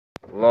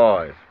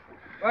Live.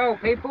 Well,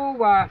 people,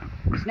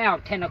 it's now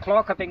 10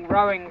 o'clock. I've been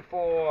rowing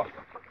for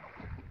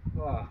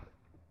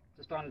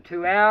just on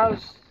 2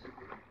 hours.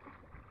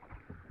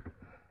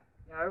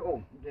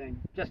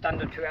 Just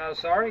under 2 hours,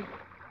 sorry.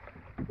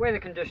 Weather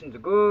conditions are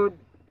good,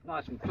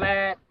 nice and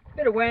flat,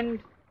 bit of wind.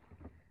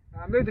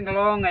 Moving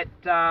along at,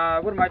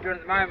 what am I doing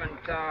at the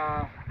moment?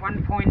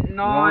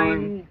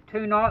 1.9,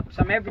 2 knots.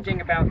 I'm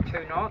averaging about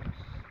 2 knots.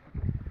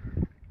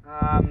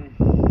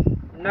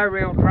 No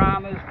real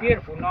dramas,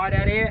 beautiful night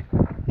out here.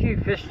 A few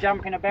fish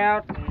jumping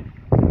about. And,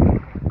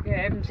 yeah,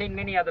 haven't seen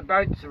many other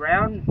boats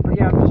around. But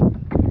yeah, I'm just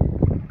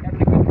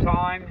having a good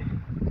time.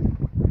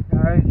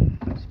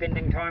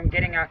 Spending time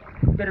getting a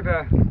bit of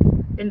a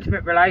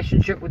intimate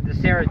relationship with the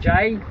Sarah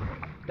J.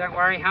 Don't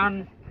worry,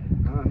 hun.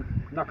 I'm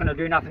not going to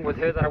do nothing with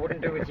her that I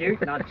wouldn't do with you.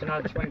 Nudge,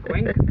 nudge, wink,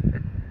 wink.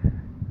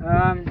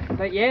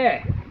 But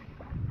yeah,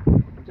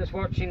 just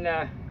watching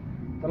the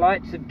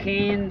lights of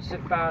Cairns.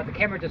 If the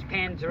camera just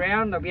pans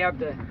around, I'll be able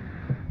to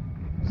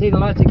see the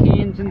lights of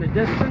Cairns in the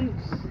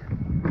distance.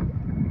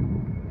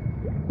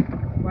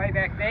 Way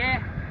back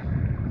there.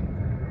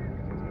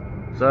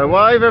 So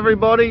wave,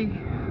 everybody.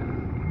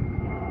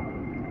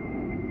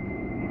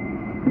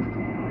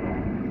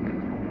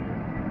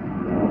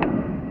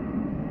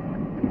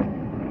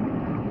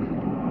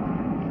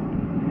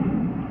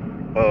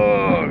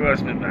 Oh, I've got to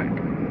spin back.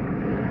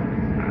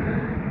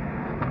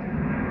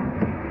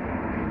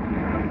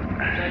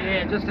 So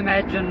yeah, just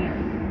imagine,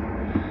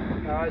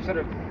 I sort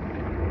of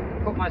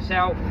put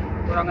myself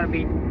what I'm going to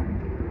be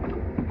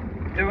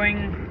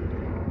doing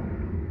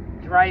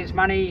to raise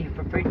money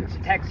for frequency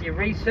taxi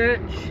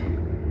research.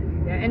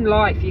 Yeah, in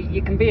life,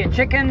 you can be a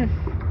chicken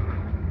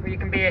or you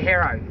can be a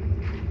hero.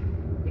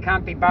 You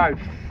can't be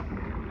both.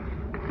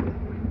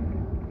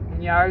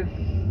 And,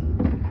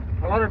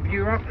 a lot of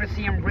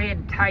bureaucracy and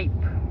red tape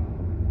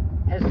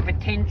has the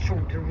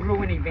potential to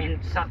ruin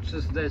events such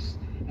as this,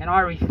 and I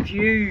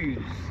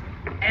refuse,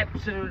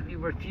 absolutely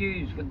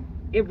refuse with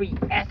every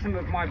atom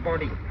of my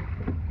body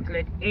to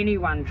let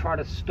anyone try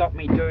to stop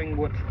me doing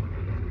what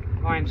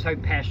I am so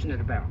passionate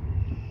about.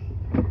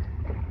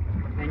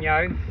 And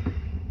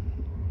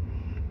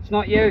it's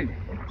not you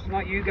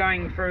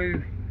going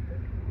through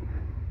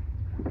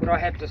what I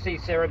have to see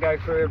Sarah go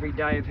through every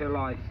day of her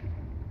life.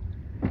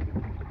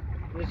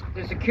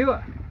 There's a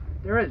cure.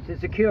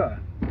 There's a cure.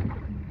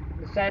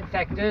 The sad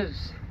fact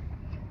is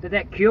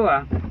that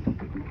cure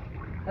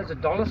has a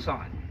dollar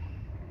sign.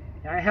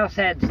 How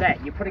sad's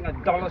that? You're putting a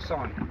dollar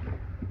sign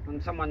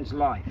on someone's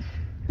life.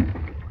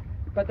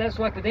 But that's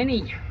like with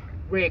any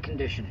rare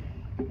condition,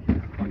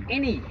 or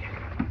any,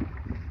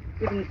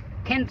 even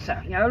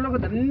cancer. Look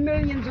at the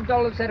millions of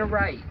dollars that are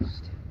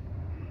raised.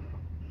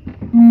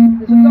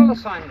 There's a dollar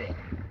sign there.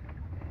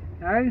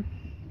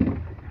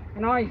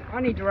 And I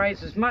need to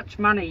raise as much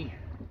money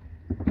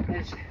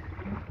as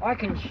I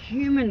can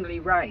humanly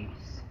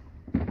raise,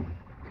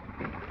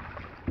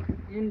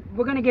 and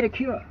we're going to get a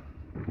cure,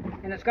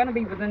 and it's going to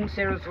be within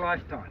Sarah's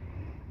lifetime.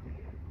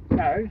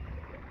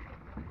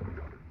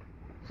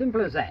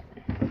 Simple as that.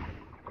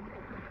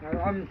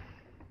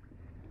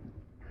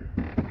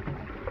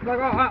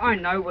 I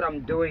know what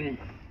I'm doing.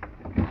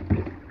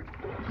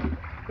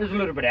 There's a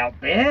little bit out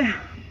there,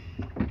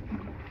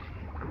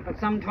 but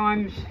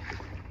sometimes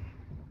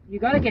you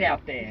got to get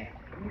out there.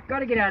 You've got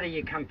to get out of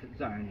your comfort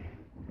zone.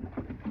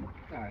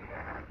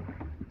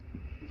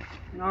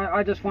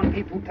 I just want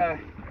people to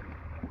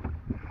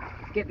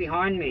get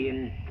behind me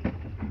and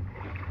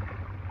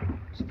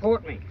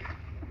support me.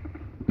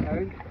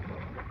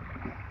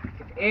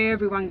 If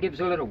everyone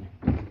gives a little,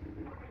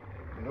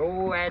 it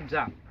all adds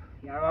up.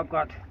 I've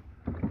got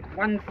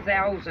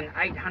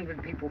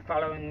 1,800 people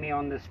following me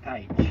on this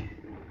page.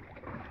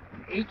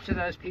 Each of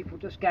those people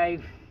just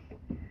gave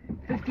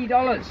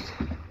 $50.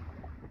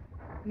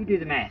 You do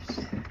the maths.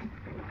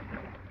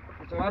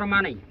 It's a lot of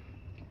money.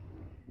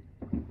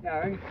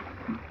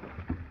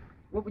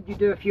 What would you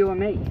do if you were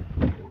me?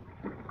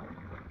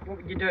 What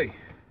would you do?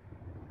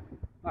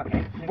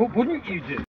 Okay, what wouldn't you do?